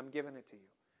to you. I'm giving it to you.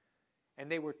 And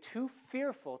they were too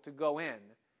fearful to go in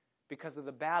because of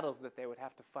the battles that they would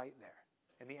have to fight there.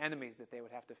 and the enemies that they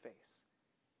would have to face.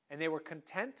 And they were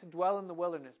content to dwell in the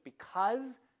wilderness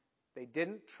because they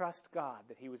didn't trust God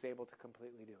that he was able to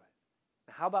completely do it.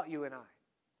 Now, how about you and I?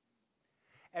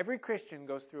 Every Christian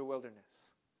goes through a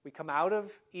wilderness. We come out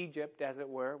of Egypt, as it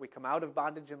were. We come out of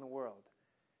bondage in the world.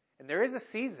 And there is a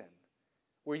season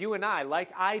where you and I,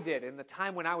 like I did in the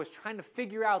time when I was trying to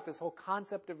figure out this whole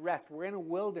concept of rest, we're in a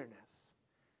wilderness.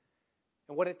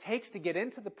 And what it takes to get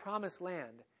into the promised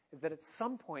land is that at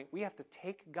some point we have to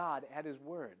take God at his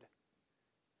word.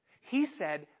 He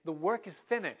said the work is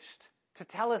finished.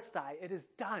 Tetelestai, it is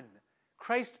done.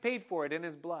 Christ paid for it in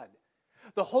his blood.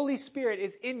 The Holy Spirit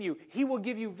is in you. He will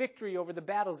give you victory over the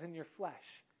battles in your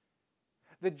flesh.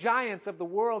 The giants of the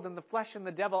world and the flesh and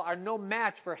the devil are no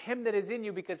match for him that is in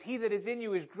you, because he that is in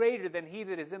you is greater than he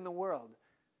that is in the world.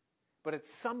 But at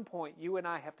some point, you and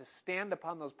I have to stand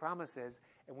upon those promises,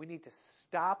 and we need to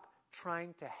stop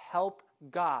trying to help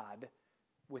God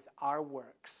with our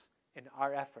works and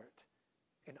our effort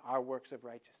and our works of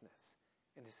righteousness.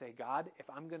 And to say, God, if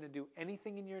I'm going to do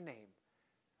anything in your name,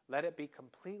 let it be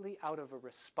completely out of a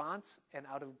response and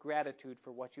out of gratitude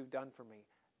for what you've done for me,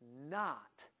 not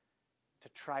to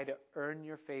try to earn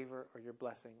your favor or your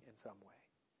blessing in some way.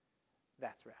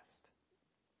 That's rest.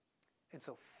 And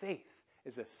so faith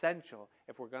is essential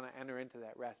if we're going to enter into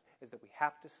that rest, is that we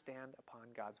have to stand upon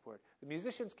God's word. The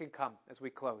musicians can come as we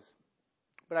close.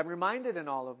 But I'm reminded in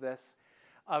all of this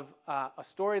of a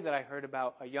story that I heard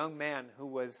about a young man who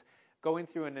was going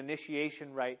through an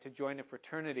initiation rite to join a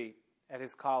fraternity at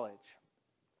his college.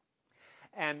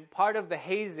 And part of the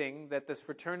hazing that this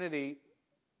fraternity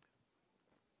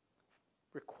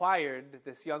required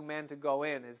this young man to go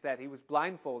in is that he was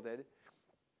blindfolded,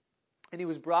 and he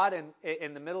was brought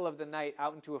in the middle of the night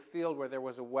out into a field where there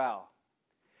was a well.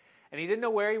 And he didn't know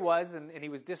where he was, and he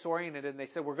was disoriented, and they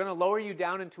said, we're going to lower you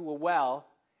down into a well,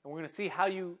 and we're going to see how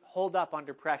you hold up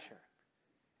under pressure.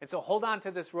 And so hold on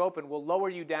to this rope, and we'll lower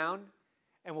you down,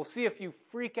 and we'll see if you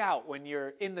freak out when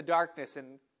you're in the darkness and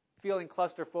feeling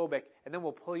claustrophobic, and then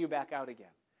we'll pull you back out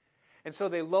again. And so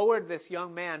they lowered this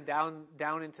young man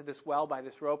down into this well by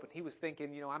this rope, and he was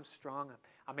thinking, I'm strong,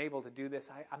 I'm able to do this,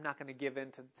 I'm not going to give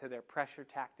in to their pressure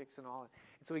tactics and all.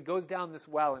 And so he goes down this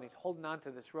well, and he's holding on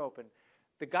to this rope, and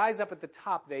the guys up at the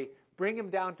top, they bring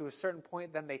him down to a certain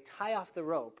point, then they tie off the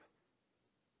rope,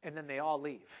 and then they all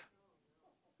leave.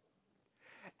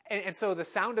 And so the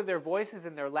sound of their voices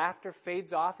and their laughter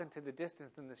fades off into the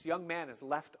distance, and this young man is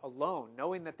left alone,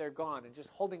 knowing that they're gone, and just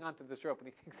holding onto this rope. And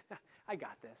he thinks, I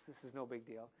got this. This is no big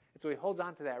deal. And so he holds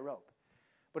onto that rope.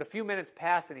 But a few minutes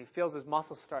pass, and he feels his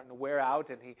muscles starting to wear out,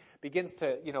 and he begins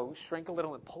to, shrink a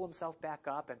little and pull himself back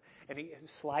up, and he is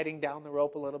sliding down the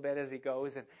rope a little bit as he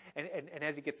goes. And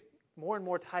as he gets more and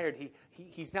more tired,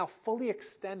 he's now fully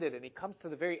extended, and he comes to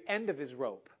the very end of his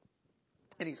rope.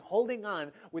 And he's holding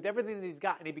on with everything that he's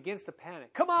got, and he begins to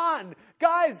panic. Come on,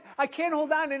 guys, I can't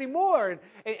hold on anymore.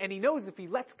 And he knows if he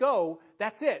lets go,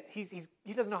 that's it.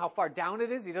 He doesn't know how far down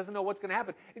it is. He doesn't know what's going to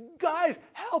happen. Guys,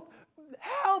 help,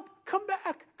 come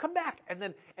back. And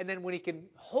then when he can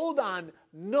hold on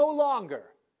no longer,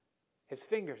 his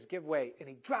fingers give way, and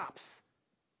he drops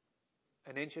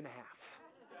 1.5 inches,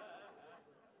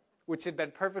 which had been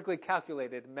perfectly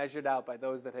calculated and measured out by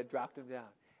those that had dropped him down.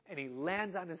 And he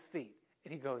lands on his feet.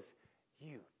 And he goes,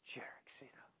 you jerks,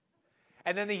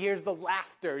 And then he hears the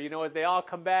laughter, as they all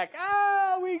come back.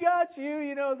 We got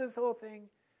you, this whole thing.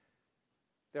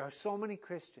 There are so many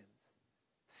Christians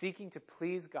seeking to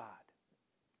please God,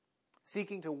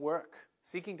 seeking to work,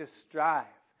 seeking to strive,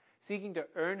 seeking to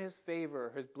earn his favor or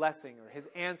his blessing or his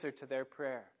answer to their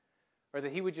prayer, or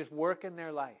that he would just work in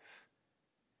their life.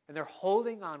 And they're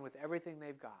holding on with everything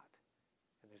they've got,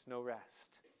 and there's no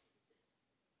rest.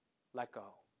 Let go.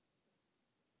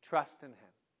 Trust in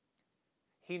him.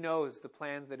 He knows the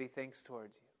plans that he thinks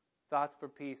towards you. Thoughts for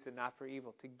peace and not for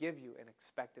evil, to give you an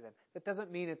expected end. That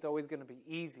doesn't mean it's always going to be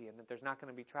easy and that there's not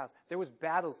going to be trials. There was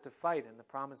battles to fight in the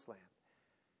promised land.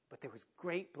 But there was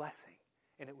great blessing,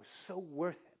 and it was so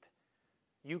worth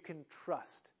it. You can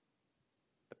trust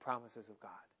the promises of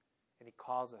God, and he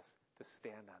calls us to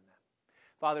stand on them.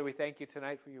 Father, we thank you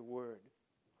tonight for your word.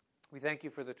 We thank you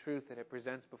for the truth that it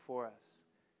presents before us.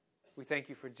 We thank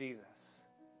you for Jesus.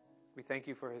 We thank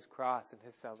you for his cross and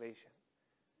his salvation.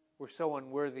 We're so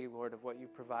unworthy, Lord, of what you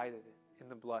provided in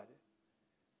the blood.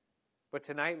 But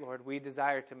tonight, Lord, we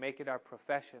desire to make it our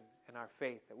profession and our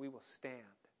faith that we will stand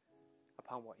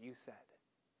upon what you said.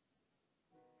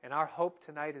 And our hope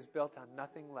tonight is built on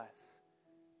nothing less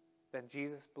than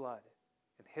Jesus' blood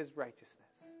and his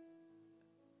righteousness.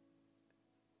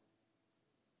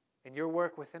 And your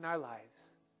work within our lives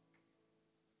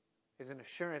is an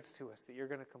assurance to us that you're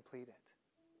going to complete it.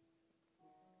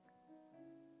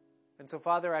 And so,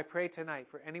 Father, I pray tonight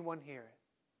for anyone here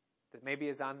that maybe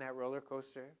is on that roller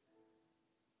coaster,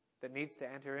 that needs to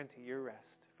enter into your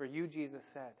rest. For you, Jesus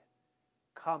said,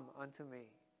 "Come unto me,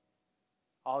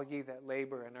 all ye that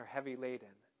labor and are heavy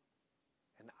laden,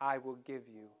 and I will give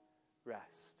you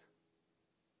rest.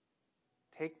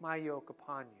 Take my yoke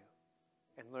upon you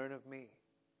and learn of me,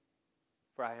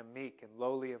 for I am meek and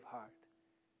lowly of heart,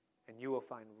 and you will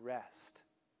find rest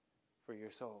for your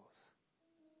souls."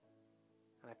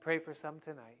 And I pray for some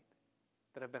tonight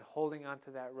that have been holding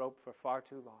onto that rope for far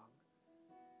too long,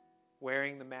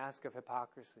 wearing the mask of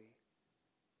hypocrisy,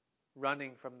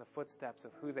 running from the footsteps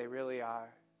of who they really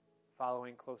are,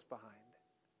 following close behind.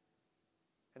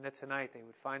 And that tonight they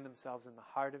would find themselves in the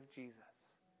heart of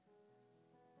Jesus,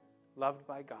 loved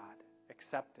by God,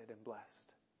 accepted and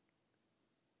blessed.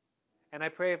 And I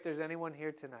pray if there's anyone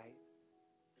here tonight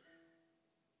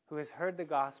who has heard the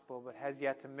gospel but has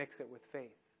yet to mix it with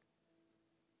faith,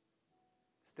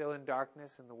 still in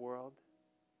darkness in the world,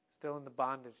 still in the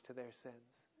bondage to their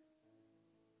sins,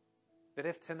 that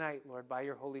if tonight, Lord, by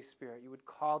your Holy Spirit, you would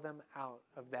call them out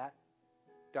of that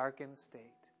darkened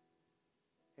state,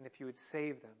 and if you would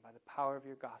save them by the power of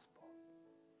your gospel,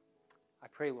 I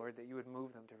pray, Lord, that you would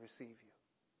move them to receive you.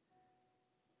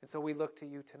 And so we look to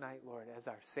you tonight, Lord, as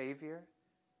our Savior,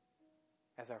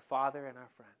 as our Father and our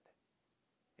friend.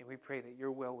 And we pray that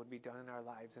your will would be done in our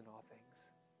lives in all things.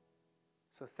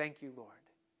 So thank you, Lord.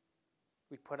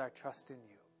 We put our trust in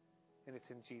you, and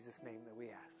it's in Jesus' name that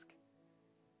we ask.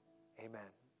 Amen.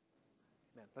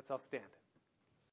 Amen. Let's all stand.